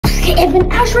If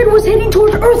an asteroid was heading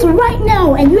towards Earth right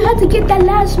now and you had to get that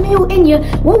last meal in you,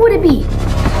 what would it be?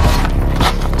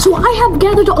 So I have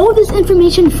gathered all this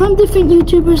information from different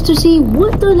YouTubers to see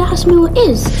what the last meal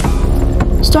is.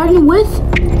 Starting with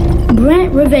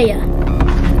Brent Revea.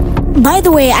 By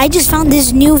the way, I just found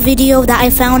this new video that I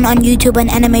found on YouTube, an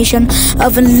animation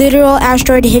of a literal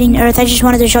asteroid hitting Earth. I just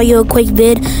wanted to show you a quick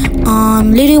vid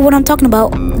on literally what I'm talking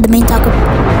about, the main topic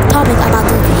about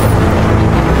this video.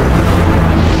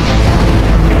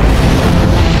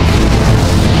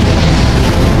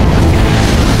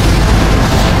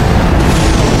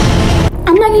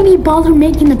 I'm not gonna be bothered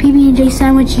making the PB&J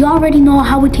sandwich. You already know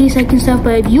how it tastes like and stuff,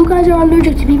 but if you guys are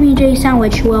allergic to PB&J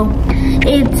sandwich, well,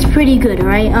 it's pretty good,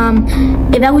 alright?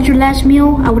 If that was your last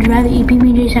meal, I would rather eat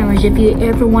PB&J sandwich if you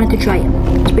ever wanted to try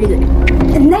it. It's pretty good.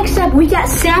 And next up, we got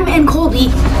Sam and Colby.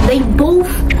 They both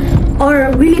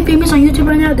are really famous on YouTube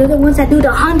right now. They're the ones that do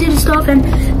the haunted stuff and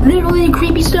literally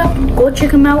creepy stuff. Go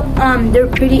check them out. They're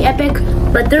pretty epic,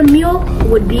 but their meal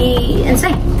would be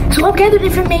insane. So I've gathered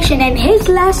information, and his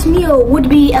last meal would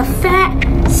be a fat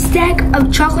stack of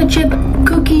chocolate chip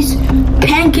cookies,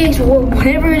 pancakes,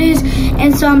 whatever it is,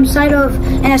 and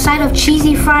a side of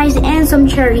cheesy fries and some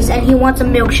cherries, and he wants a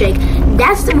milkshake.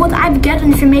 That's what I've gathered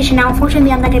information. Now,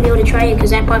 unfortunately, I'm not gonna be able to try it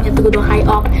because I probably have to go to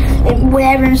IHOP and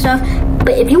whatever and stuff.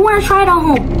 But if you want to try it at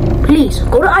home, please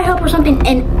go to IHOP or something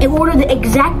and order the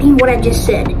exactly what I just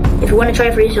said. If you want to try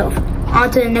it for yourself. On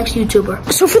to the next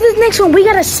YouTuber. So for this next one, we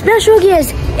got a special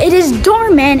guest. It is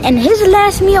Darman, and his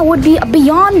last meal would be a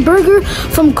Beyond Burger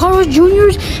from Carl's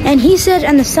Jr.'s, and he said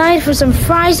on the side for some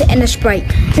fries and a Sprite.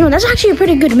 You know, that's actually a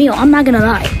pretty good meal, I'm not gonna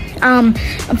lie.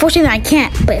 Unfortunately I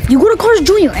can't, but if you go to Carl's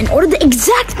Jr. and order the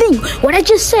exact thing, what I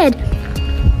just said,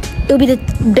 it would be the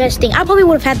best thing. I probably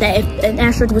would have had that if an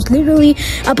asteroid was literally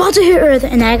about to hit Earth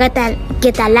and I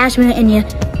get that last meal in you.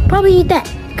 Probably eat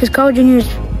that, because Carl's Jr. is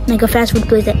like a fast food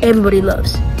place that everybody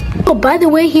loves. Oh, by the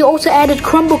way, he also added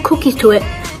crumble cookies to it,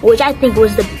 which I think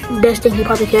was the best thing he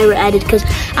probably could ever added, because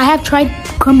I have tried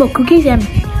crumble cookies and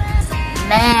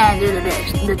man, they're the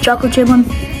best. The chocolate chip one.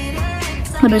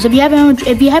 So if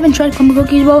you haven't tried crumble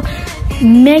cookies, bro,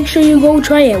 make sure you go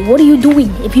try it. What are you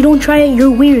doing? If you don't try it,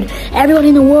 you're weird. Everybody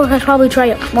in the world has probably tried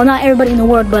it. Well, not everybody in the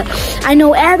world, but I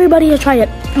know everybody has tried it.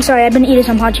 I'm sorry, I've been eating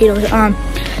some hot Cheetos.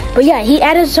 But yeah, he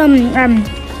added some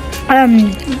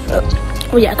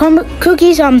crumble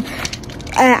cookies.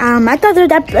 I thought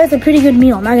that's a pretty good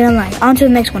meal, I'm not gonna lie. On to the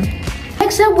next one.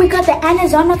 Next up, we got the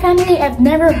Anazana family. I've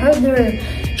never heard their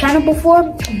channel before,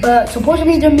 but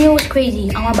supposedly their meal is crazy.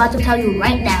 I'm about to tell you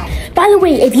right now. By the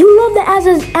way, if you love the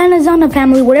Anazana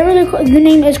family, whatever the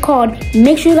name is called,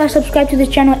 make sure you guys subscribe to this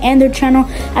channel and their channel.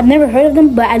 I've never heard of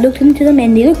them, but I looked into them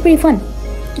and they look pretty fun.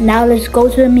 Now let's go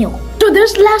to the meal. So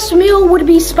this last meal would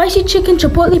be spicy chicken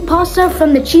chipotle pasta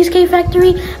from the Cheesecake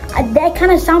Factory. That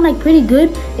kind of sound like pretty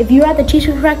good. If you're at the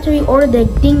Cheesecake Factory, order the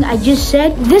thing I just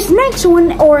said. This next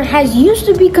one, or has used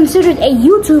to be considered a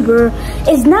YouTuber,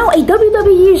 is now a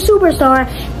WWE superstar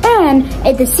and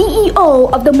the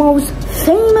CEO of the most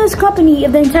famous company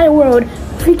of the entire world,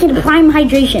 freaking Prime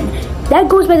Hydration. That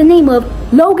goes by the name of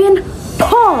Logan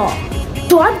Paul.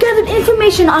 So I've gathered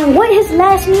information on what his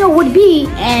last meal would be,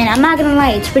 and I'm not gonna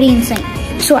lie, it's pretty insane.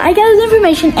 So I gathered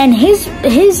information, and his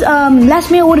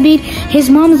last meal would be his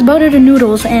mom's buttered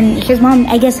noodles, and his mom,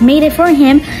 I guess, made it for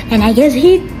him, and I guess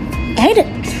he ate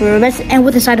it for the rest, and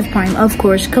with a side of Prime, of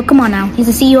course. Come on now, he's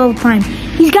the CEO of Prime.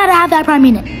 He's gotta have that Prime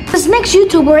in it. This next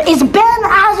YouTuber is Ben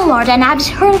Azalard, and I've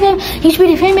heard of him. He's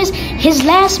pretty famous. His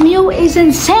last meal is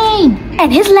insane,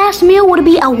 and his last meal would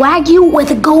be a Wagyu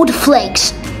with gold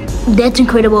flakes. That's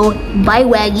incredible. Buy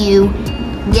Wagyu,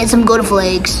 get some gold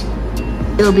flakes.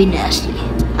 It'll be nasty.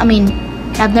 I mean,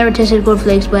 I've never tasted gold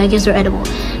flakes, but I guess they're edible.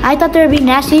 I thought they would be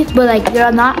nasty, but like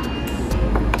they're not.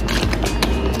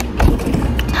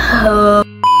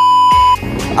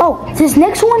 Oh, this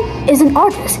next one is an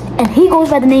artist, and he goes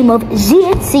by the name of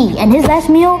ZC. And his last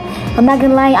meal, I'm not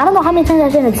gonna lie, I don't know how many times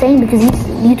I've said the same because he's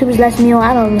YouTuber's last meal,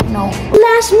 I don't really know.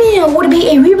 Last meal would be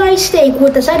a ribeye steak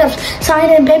with the side of salt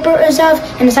and pepper and stuff,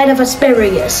 and the side of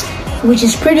asparagus, which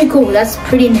is pretty cool. That's a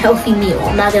pretty healthy meal,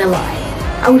 I'm not gonna lie.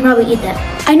 I would probably eat that.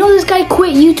 I know this guy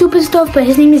quit YouTube and stuff, but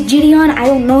his name is Gideon. I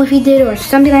don't know if he did or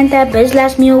something like that, but his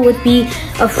last meal would be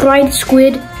a fried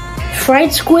squid,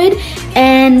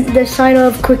 and the side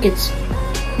of crickets.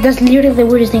 That's literally the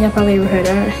weirdest thing I've probably ever heard.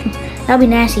 That'd be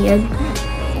nasty.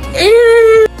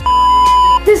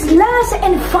 This last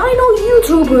and final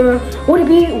YouTuber would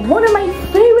be one of my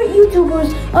favorite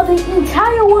YouTubers of the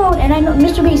entire world, and I know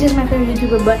Mr. Beast is my favorite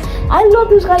YouTuber, but I love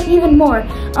this guy even more.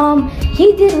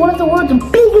 He did one of the world's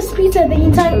biggest pizza of the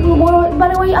entire world.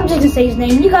 By the way, I'm just gonna say his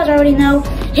name. You guys already know.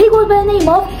 He goes by the name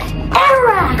of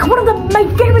Eric, one of my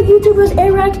favorite YouTubers,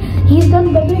 Eric. He's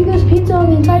done the biggest pizza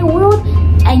in the entire world.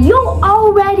 And you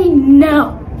already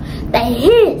know that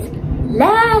his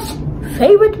last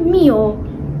favorite meal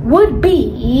would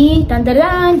be, dun, dun,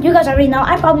 dun, you guys already know,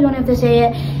 I probably don't have to say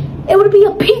it. It would be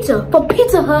a pizza from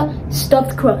Pizza Hut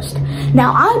stuffed crust.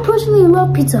 Now, I personally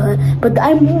love Pizza Hut, but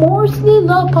I mostly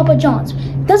love Papa John's.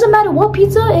 Doesn't matter what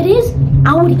pizza it is,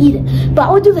 I would eat it. But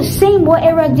I would do the same what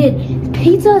Eric did.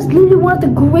 Pizza is literally one of the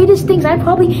greatest things I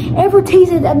probably ever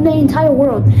tasted in the entire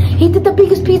world. He did the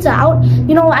biggest pizza out.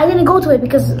 You know, I didn't go to it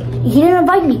because he didn't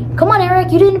invite me. Come on,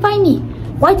 Eric, you didn't invite me.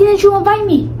 Why didn't you invite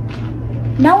me?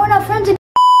 Now we're not friends anymore.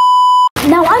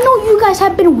 Now, I know you guys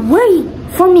have been waiting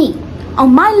for me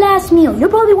on my last meal. You're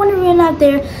probably wondering out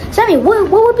there, Sammy, what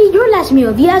would be your last meal?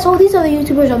 If you ask all these other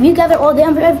YouTubers, or if you gather all the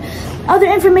other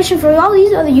information for all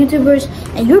these other YouTubers,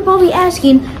 and you're probably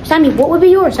asking, Sammy, what would be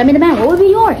yours? SammyDa'MaN, what would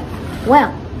be yours?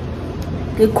 Well,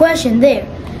 good question there.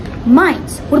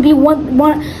 Mine's would be one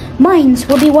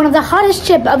of the hottest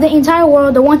chip of the entire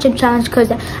world, the one chip challenge,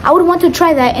 because I would want to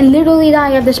try that and literally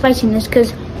die of the spiciness,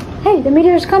 because, hey, the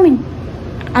meteor is coming.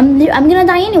 I'm gonna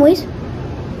die anyways.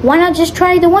 Why not just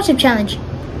try the one chip challenge?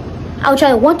 I'll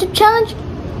try the one chip challenge,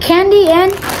 candy,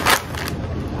 and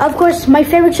of course my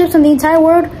favorite chips in the entire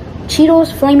world,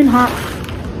 Cheetos Flamin' Hot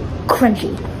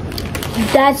Crunchy.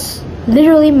 That's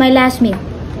literally my last meal.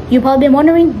 You've probably been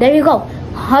wondering, there you go.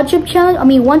 One chip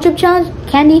challenge,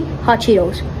 candy, hot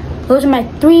Cheetos. Those are my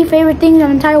 3 favorite things in the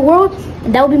entire world,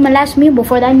 and that will be my last meal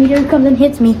before that meteor comes and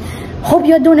hits me. Hope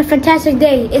you're doing a fantastic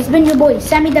day. It's been your boy,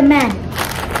 SammyDa'MaN.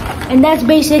 And that's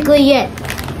basically it.